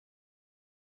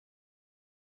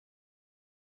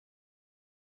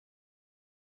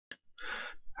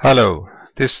Hello,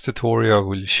 this tutorial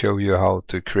will show you how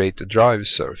to create a drive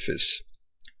surface.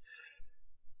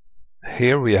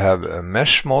 Here we have a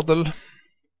mesh model,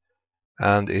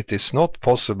 and it is not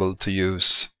possible to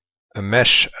use a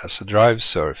mesh as a drive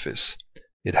surface.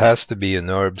 It has to be a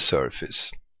NURBS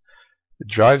surface. The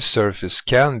drive surface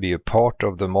can be a part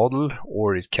of the model,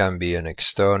 or it can be an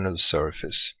external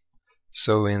surface.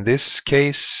 So in this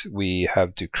case we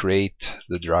have to create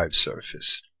the drive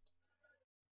surface.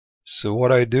 So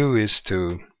what I do is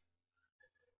to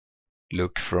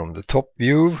look from the top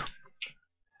view,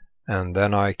 and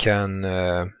then I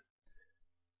can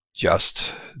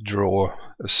just draw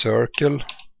a circle.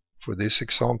 For this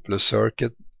example, a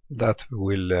circuit that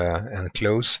will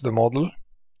enclose the model.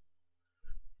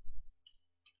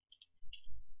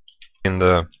 In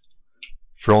the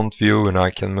front view, and I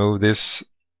can move this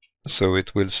so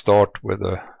it will start with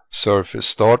a surface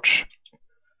starch,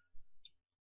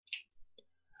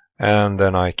 and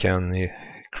then I can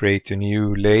create a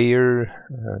new layer.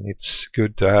 And it's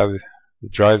good to have the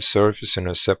drive surface in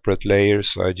a separate layer,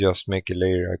 so I just make a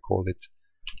layer. I call it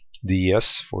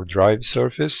DS for drive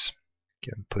surface.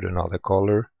 Can put another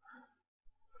color,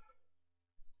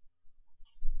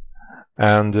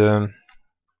 and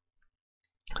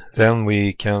then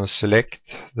we can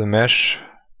select the mesh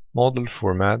model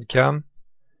for madCAM,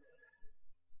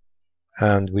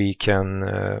 and we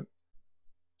can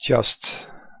just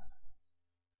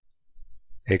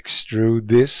extrude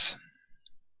this.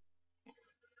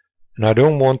 And I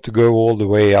don't want to go all the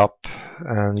way up,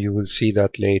 and you will see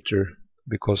that later,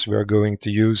 because we are going to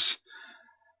use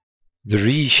the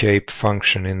reshape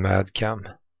function in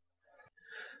madCAM.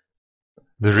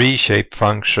 The reshape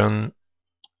function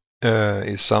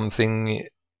is something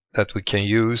that we can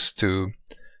use to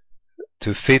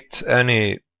fit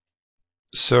any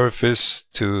surface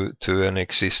to an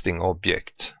existing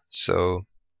object. So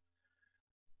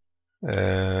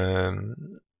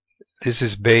this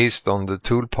is based on the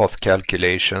toolpath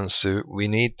calculations. So we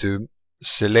need to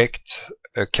select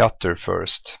a cutter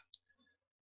first,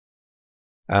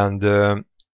 and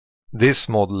this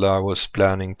model I was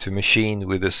planning to machine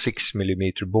with a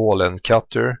 6mm ball and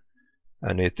cutter,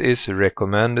 and it is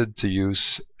recommended to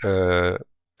use a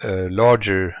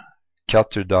larger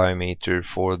cutter diameter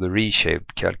for the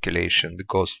reshape calculation,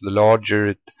 because the larger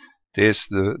it is,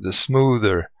 the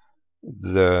smoother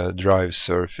the drive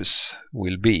surface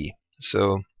will be.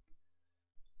 So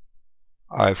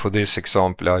for this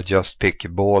example I just pick a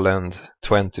ball and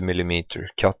 20mm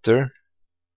cutter,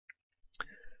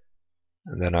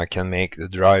 and then I can make the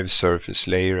drive surface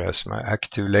layer as my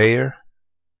active layer.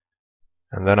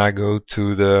 And then I go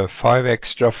to the 5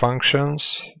 extra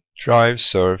functions, drive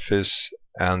surface,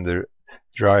 and the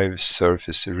drive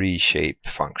surface reshape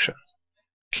function.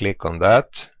 Click on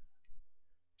that,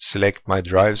 select my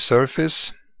drive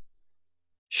surface,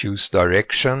 choose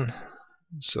direction.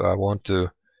 So I want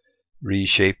to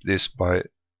reshape this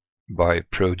by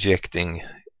projecting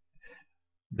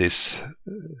this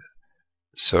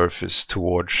surface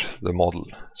towards the model.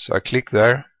 So I click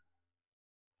there,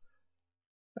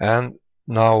 and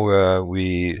now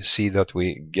we see that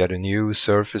we get a new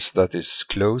surface that is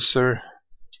closer,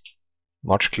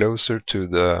 much closer to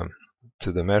the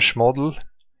mesh model,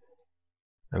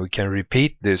 and we can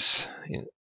repeat this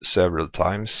several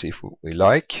times if we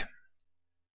like.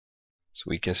 So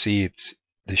we can see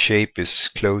the shape is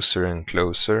closer and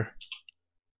closer.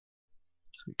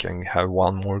 So we can have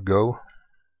one more go.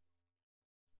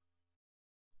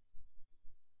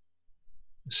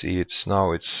 See, it's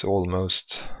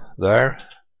almost there.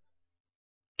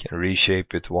 Can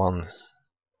reshape it once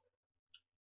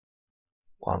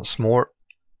more.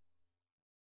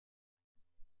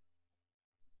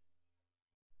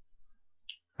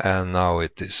 And now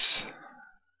it is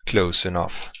close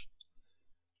enough.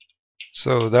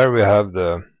 So there we have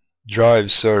the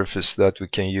drive surface that we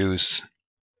can use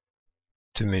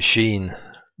to machine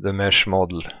the mesh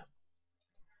model.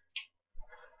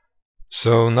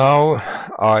 So now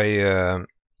I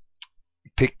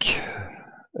pick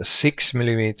a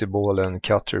 6mm ball and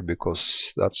cutter,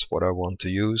 because that's what I want to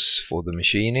use for the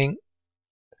machining.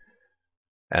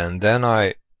 And then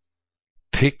I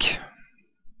pick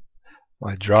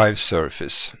my drive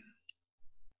surface.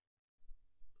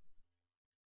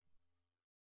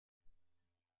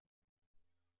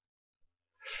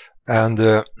 And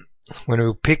when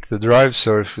we pick the drive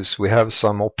surface, we have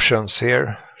some options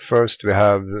here. First we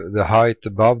have the height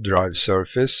above drive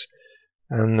surface,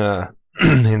 and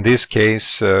in this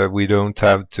case we don't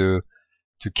have to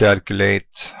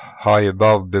calculate high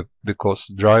above, because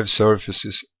the drive surface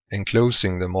is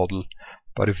enclosing the model.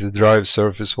 But if the drive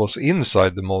surface was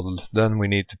inside the model, then we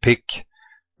need to pick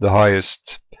the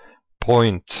highest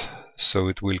point, so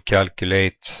it will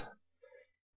calculate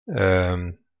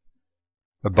above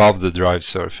the drive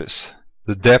surface.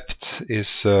 The depth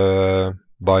is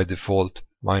by default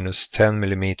minus 10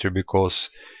 millimeter because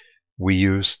we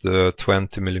use the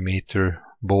 20 millimeter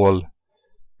ball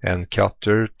and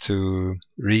cutter to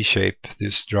reshape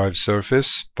this drive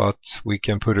surface, but we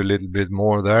can put a little bit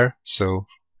more there, so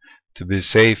to be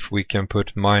safe we can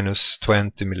put minus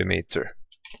 20 millimeter,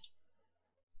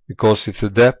 because if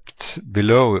the depth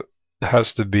below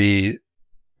has to be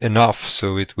enough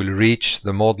so it will reach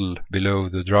the model below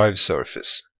the drive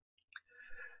surface.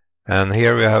 And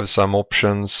here we have some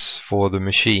options for the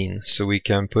machine, so we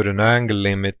can put an angle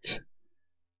limit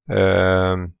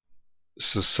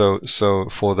so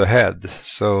for the head.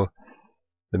 So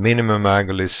the minimum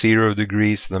angle is 0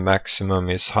 degrees, the maximum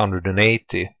is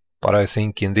 180, but I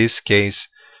think in this case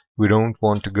we don't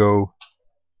want to go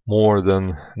more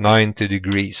than 90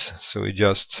 degrees, so we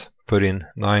just put in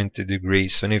 90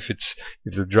 degrees. And if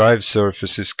the drive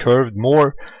surface is curved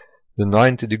more than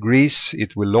 90 degrees,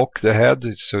 it will lock the head,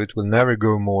 so it will never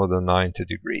go more than 90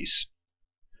 degrees.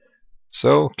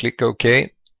 So click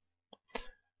OK,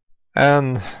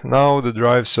 and now the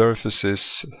drive surface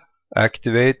is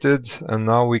activated, and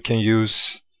now we can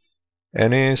use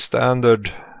any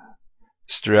standard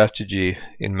strategy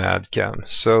in madCAM.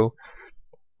 So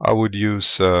I would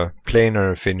use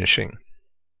planar finishing.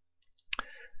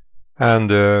 And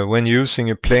when using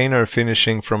a planar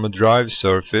finishing from a drive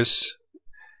surface,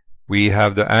 we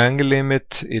have the angle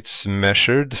limit. It's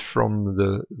measured from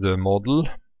the model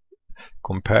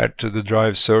compared to the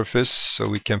drive surface, so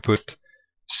we can put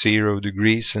 0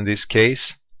 degrees in this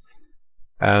case.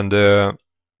 And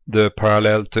the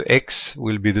parallel to X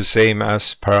will be the same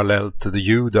as parallel to the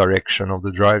U direction of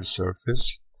the drive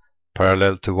surface.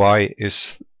 Parallel to Y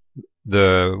is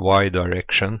the Y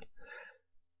direction.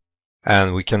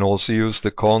 And we can also use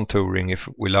the contouring if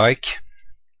we like.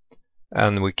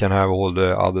 And we can have all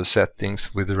the other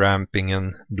settings with ramping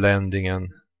and blending and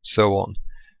so on.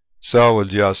 So I will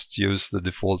just use the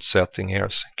default setting here,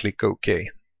 so click OK.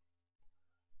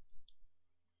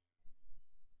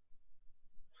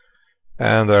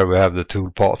 And there we have the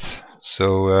toolpath.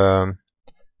 So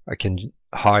I can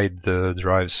hide the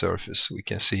drive surface, we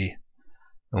can see.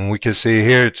 And we can see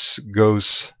here it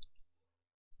goes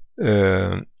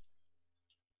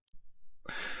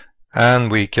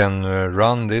and we can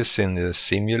run this in the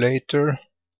simulator.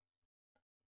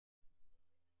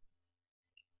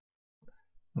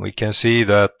 We can see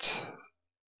that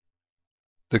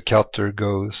the cutter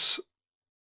goes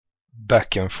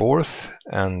back and forth,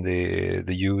 and the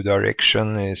U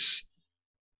direction is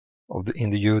in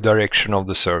the U direction of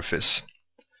the surface.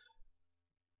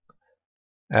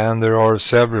 And there are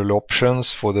several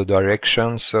options for the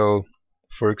direction. So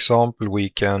for example, we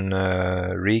can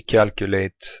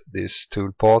recalculate this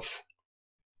toolpath.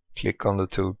 Click on the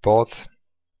toolpath,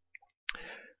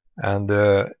 and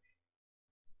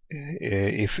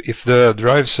if the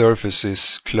drive surface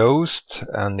is closed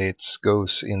and it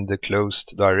goes in the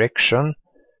closed direction,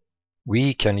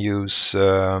 we can use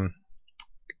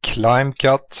climb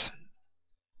cut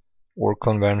or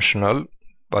conventional.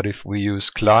 But if we use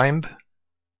climb,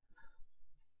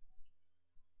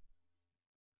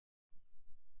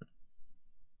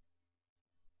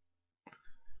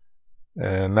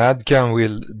 madCAM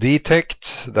will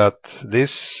detect that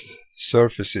this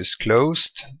surface is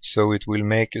closed, so it will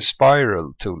make a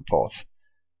spiral toolpath.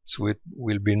 So it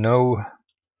will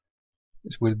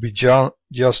be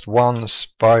just one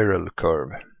spiral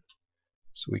curve.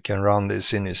 So we can run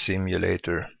this in a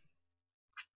simulator.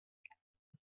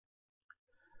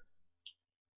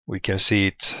 We can see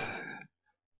it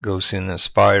goes in a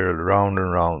spiral round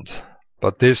and round.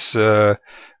 But this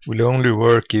will only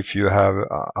work if you have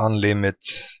unlimited,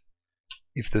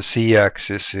 if the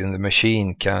Z-axis in the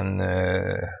machine can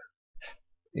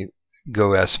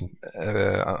go as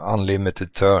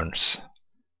unlimited turns.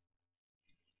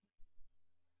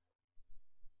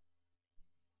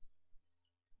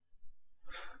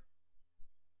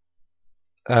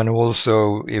 And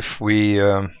also if we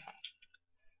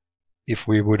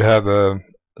would have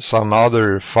some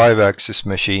other 5-axis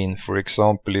machine, for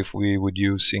example if we would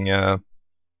using a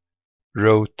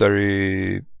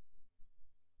rotary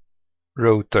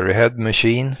head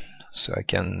machine, so I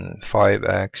can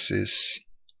 5-axis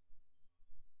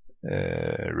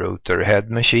rotary head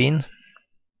machine,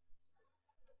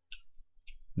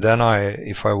 then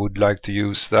if I would like to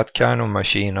use that kind of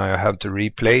machine, I have to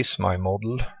replace my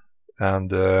model,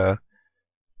 and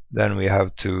then we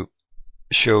have to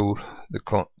show the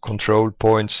control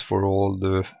points for all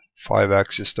the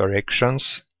 5-axis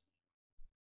directions.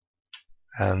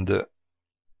 and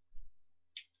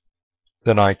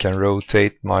then I can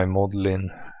rotate my model in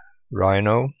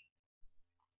Rhino.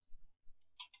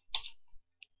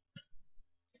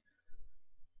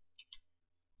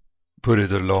 Put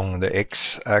it along the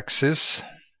x-axis,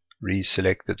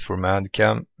 reselect it for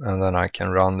madCAM, and then I can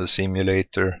run the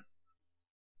simulator.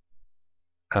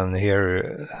 And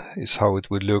here is how it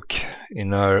would look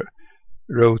in a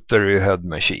rotary head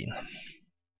machine.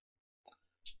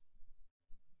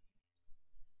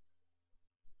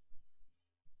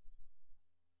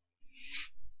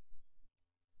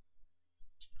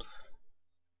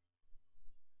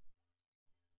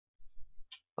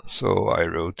 So I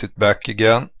wrote it back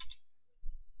again.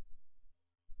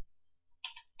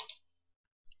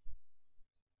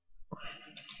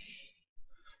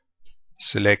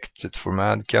 Select it for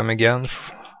madCAM again.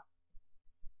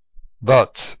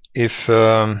 But if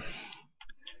I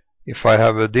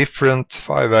have a different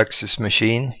 5-axis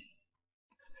machine,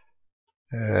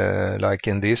 like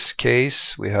in this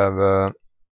case, we have a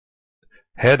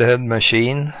head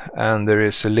machine, and there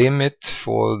is a limit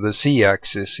for the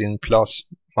z-axis in plus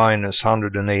minus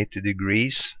 180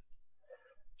 degrees.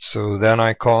 So then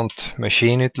I can't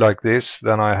machine it like this,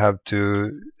 then I have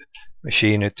to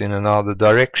machine it in another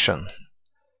direction.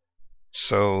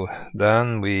 So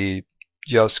then we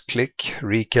just click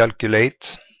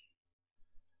recalculate,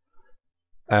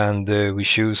 and we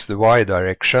choose the y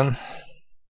direction,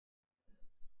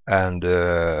 and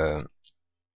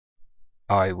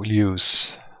I will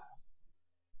use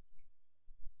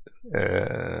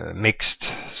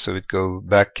mixed, so it go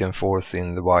back and forth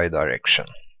in the y direction.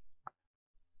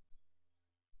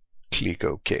 Click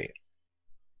OK.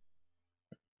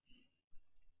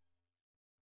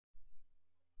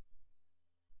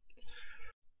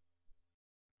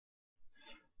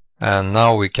 And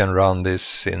now we can run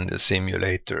this in the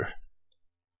simulator.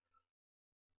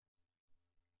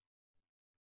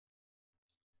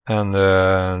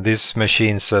 And this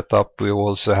machine setup, we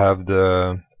also have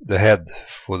the head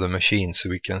for the machine, so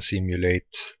we can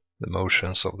simulate the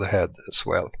motions of the head as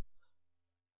well.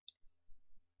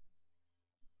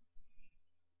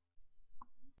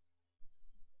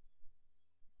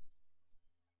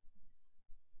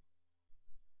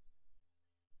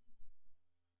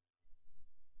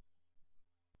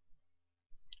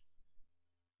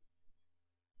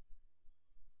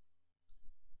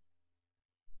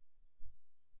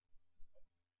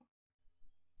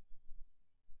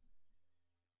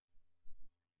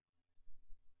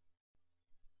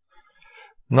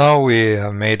 Now we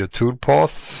have made a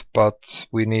toolpath, but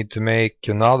we need to make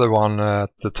another one at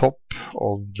the top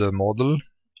of the model.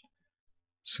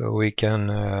 So we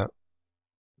can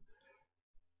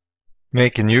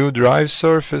make a new drive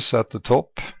surface at the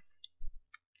top.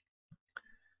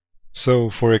 So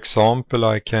for example,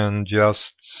 I can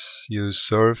just use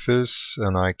surface,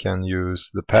 and I can use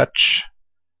the patch,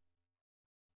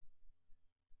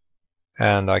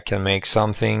 and I can make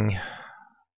something,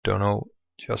 don't know,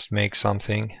 just make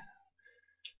something.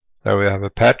 There we have a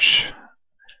patch,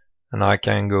 and I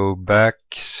can go back,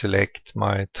 select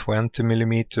my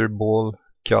 20mm ball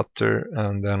cutter,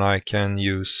 and then I can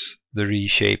use the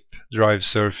reshape, drive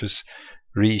surface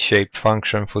reshape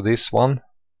function for this one.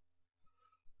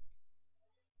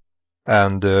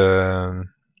 And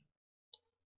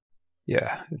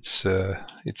yeah, it's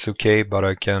okay, but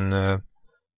I can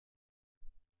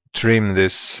trim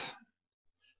this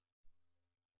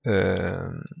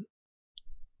I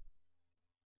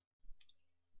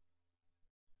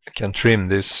can trim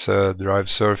this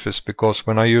drive surface, because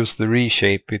when I use the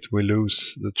reshape it will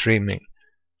lose the trimming,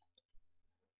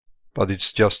 but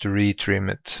it's just to retrim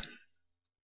it.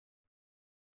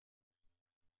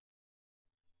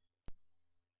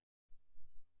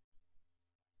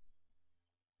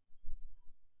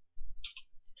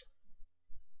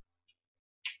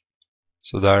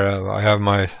 So there I have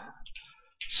my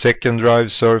second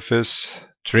drive surface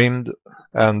trimmed,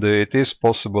 and it is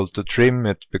possible to trim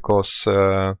it, because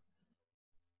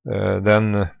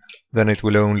then it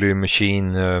will only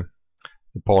machine the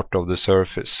part of the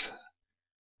surface.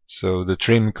 So the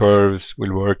trim curves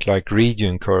will work like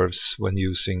region curves when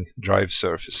using drive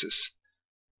surfaces.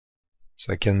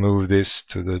 So I can move this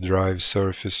to the drive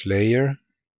surface layer,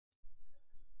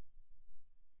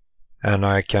 and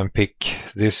I can pick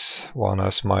this one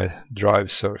as my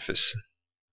drive surface.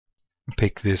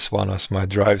 Pick this one as my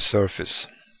drive surface.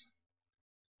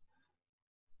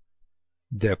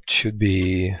 Depth should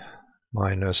be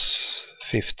minus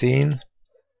 15.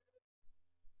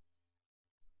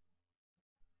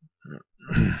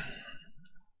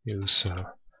 Use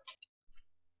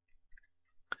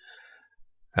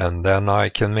and then I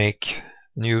can make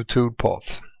new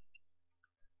toolpath.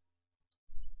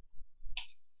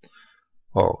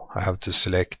 Oh, I have to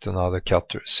select another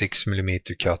cutter,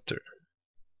 6mm cutter.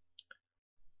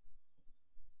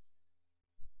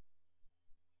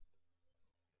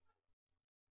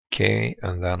 Okay,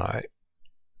 and then I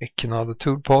pick another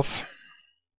toolpath.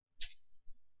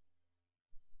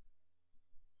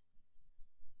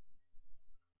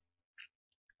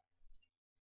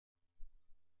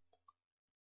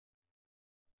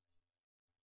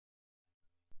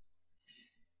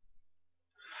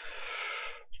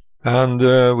 And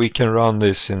we can run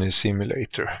this in a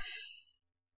simulator.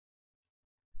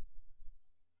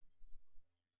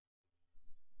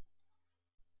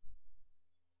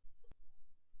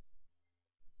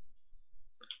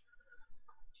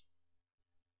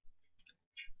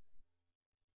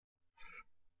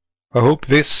 I hope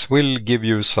this will give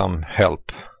you some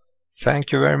help.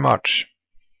 Thank you very much.